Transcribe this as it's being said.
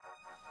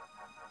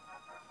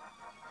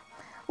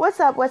What's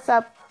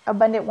up,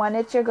 Abundant One?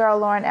 It's your girl,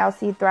 Lauren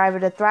L.C.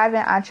 Thriver, the Thriving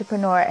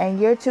Entrepreneur, and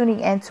you're tuning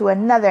into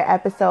another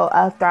episode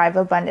of Thrive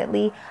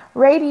Abundantly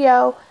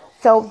Radio.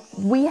 So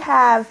we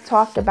have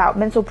talked about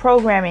mental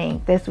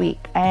programming this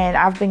week, and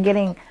I've been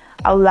getting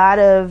a lot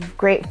of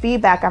great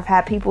feedback. I've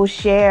had people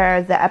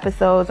share the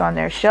episodes on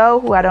their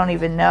show who I don't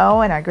even know,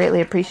 and I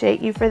greatly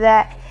appreciate you for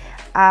that.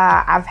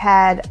 I've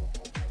had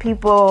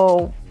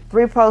people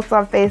repost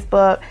on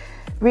Facebook,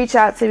 reach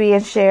out to me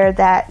and share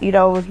that, it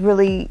was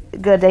really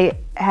good. They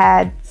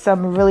had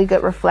some really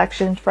good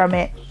reflections from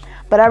it.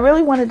 But I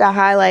really wanted to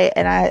highlight,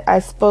 and I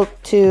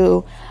spoke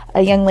to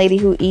a young lady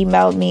who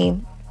emailed me,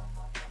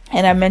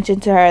 and I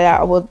mentioned to her that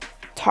I will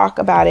talk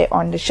about it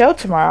on the show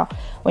tomorrow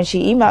when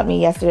she emailed me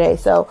yesterday.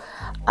 So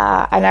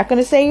I'm not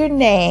going to say your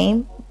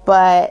name,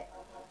 but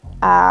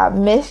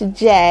Miss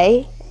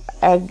J,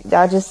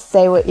 I'll just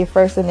say what your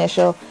first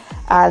initial.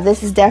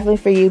 This is definitely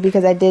for you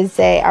because I did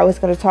say I was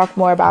going to talk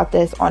more about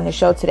this on the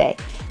show today.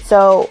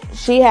 So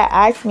she had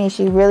asked me,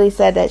 she really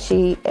said that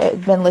she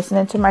had been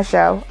listening to my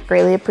show.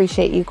 Greatly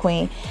appreciate you,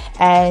 Queen.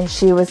 And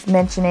she was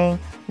mentioning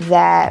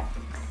that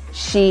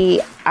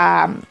she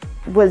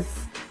was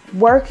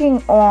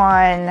working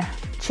on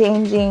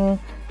changing,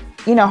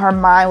 her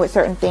mind with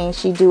certain things.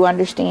 She do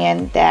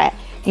understand that,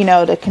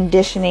 the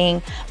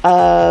conditioning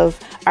of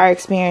our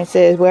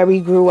experiences, where we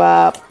grew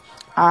up,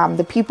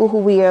 the people who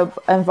we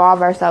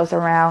involve ourselves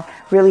around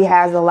really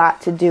has a lot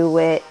to do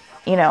with,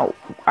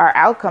 our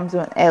outcomes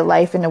in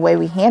life and the way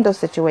we handle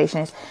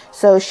situations.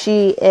 So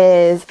she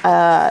is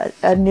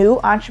a new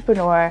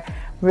entrepreneur,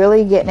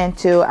 really getting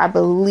into, I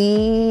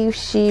believe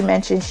she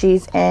mentioned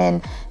she's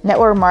in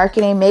network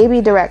marketing, maybe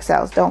direct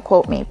sales, don't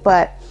quote me,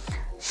 but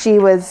she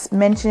was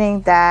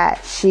mentioning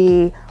that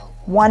she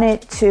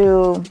wanted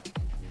to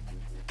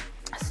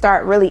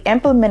start really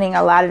implementing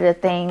a lot of the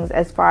things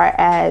as far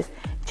as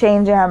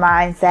changing her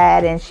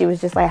mindset. And she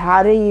was just like,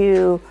 how do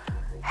you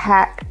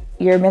hack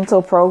your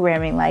mental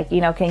programming?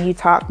 Can you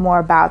talk more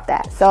about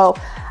that? So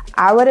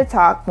I would have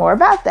talked more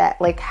about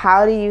that. Like,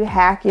 how do you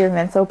hack your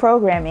mental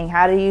programming?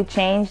 How do you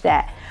change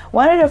that?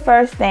 One of the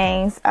first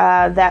things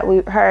that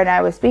her and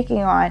I was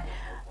speaking on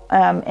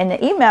in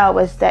the email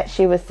was that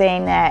she was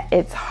saying that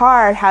it's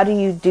hard. How do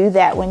you do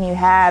that when you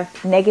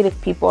have negative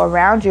people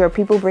around you, or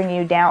people bring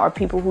you down, or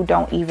people who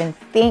don't even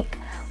think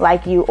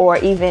like you or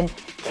even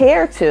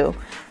care to?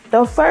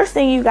 The first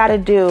thing you got to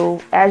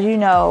do, as you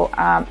know,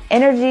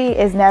 energy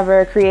is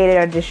never created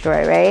or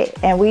destroyed, right?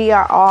 And we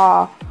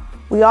all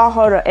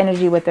hold our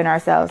energy within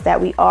ourselves,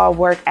 that we all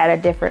work at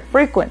a different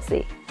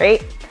frequency,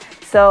 right?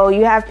 So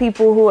you have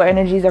people whose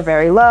energies are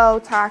very low,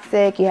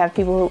 toxic. You have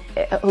people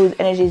whose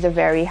energies are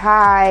very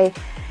high,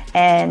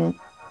 and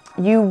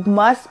you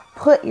must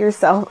put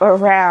yourself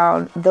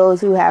around those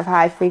who have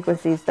high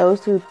frequencies,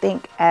 those who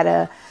think at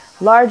a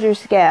larger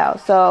scale.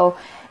 So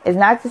it's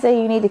not to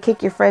say you need to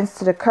kick your friends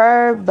to the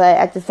curb, but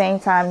at the same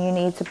time, you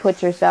need to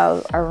put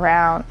yourself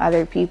around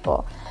other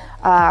people.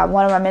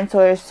 One of my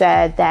mentors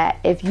said that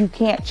if you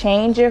can't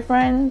change your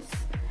friends,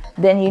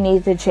 then you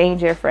need to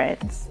change your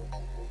friends.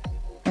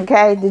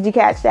 Okay, did you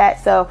catch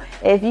that? So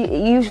if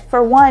you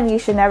for one, you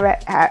should never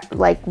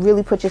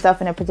really put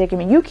yourself in a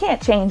predicament. You can't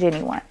change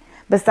anyone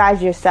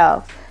besides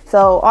yourself.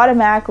 So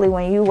automatically,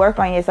 when you work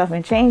on yourself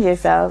and change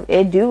yourself,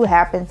 it do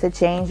happen to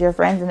change your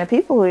friends and the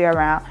people who you're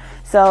around.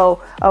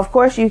 So of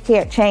course you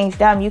can't change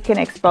them. You can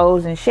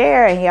expose and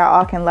share, and y'all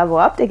all can level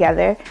up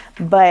together.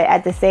 But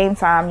at the same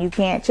time, you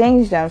can't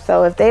change them.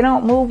 So if they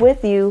don't move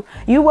with you,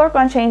 you work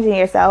on changing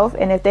yourself.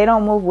 And if they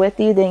don't move with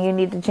you, then you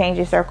need to change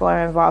your circle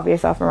and involve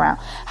yourself around.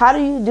 How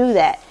do you do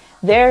that?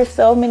 There are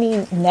so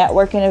many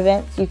networking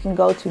events. You can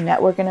go to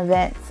networking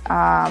events,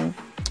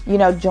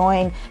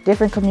 join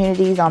different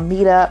communities on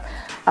Meetup.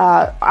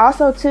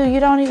 Also too, you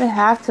don't even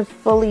have to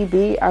fully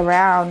be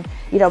around,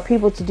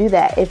 people to do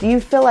that. If you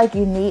feel like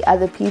you need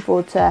other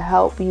people to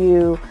help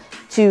you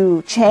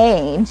to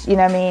change,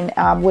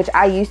 which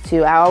I used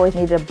to, I always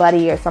needed a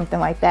buddy or something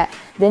like that,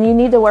 then you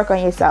need to work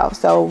on yourself.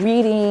 So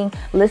reading,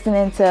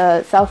 listening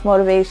to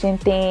self-motivation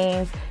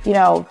things,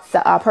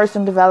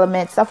 personal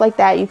development, stuff like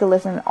that. You can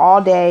listen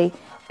all day,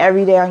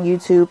 every day on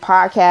YouTube,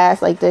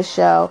 podcasts like this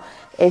show.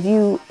 If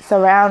you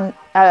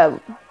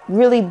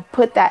really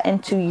put that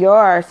into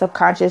your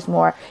subconscious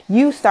more,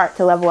 you start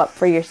to level up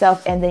for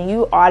yourself, and then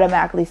you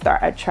automatically start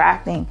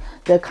attracting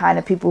the kind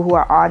of people who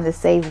are on the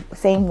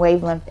same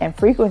wavelength and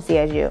frequency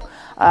as you.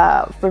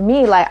 For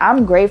me,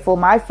 I'm grateful.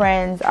 My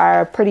friends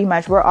are pretty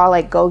much, we're all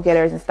like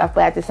go-getters and stuff,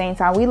 but at the same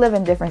time, we live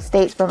in different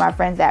states for my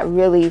friends that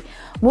really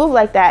move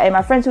like that. And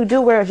my friends who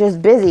do, we're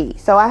just busy.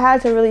 So I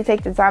had to really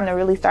take the time to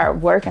really start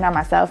working on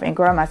myself and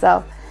growing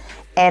myself.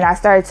 And I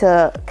started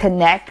to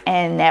connect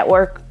and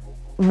network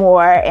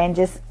more, and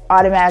just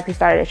automatically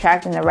started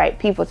attracting the right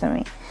people to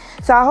me.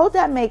 So I hope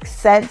that makes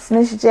sense,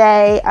 Miss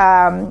J.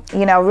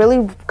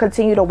 Really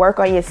continue to work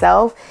on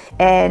yourself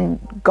and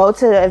go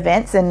to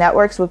events and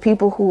networks with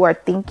people who are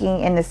thinking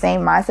in the same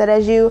mindset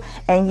as you,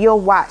 and you'll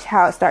watch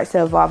how it starts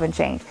to evolve and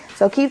change.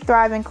 So keep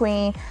thriving,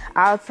 Queen.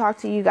 I'll talk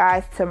to you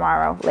guys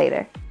tomorrow.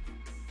 Later.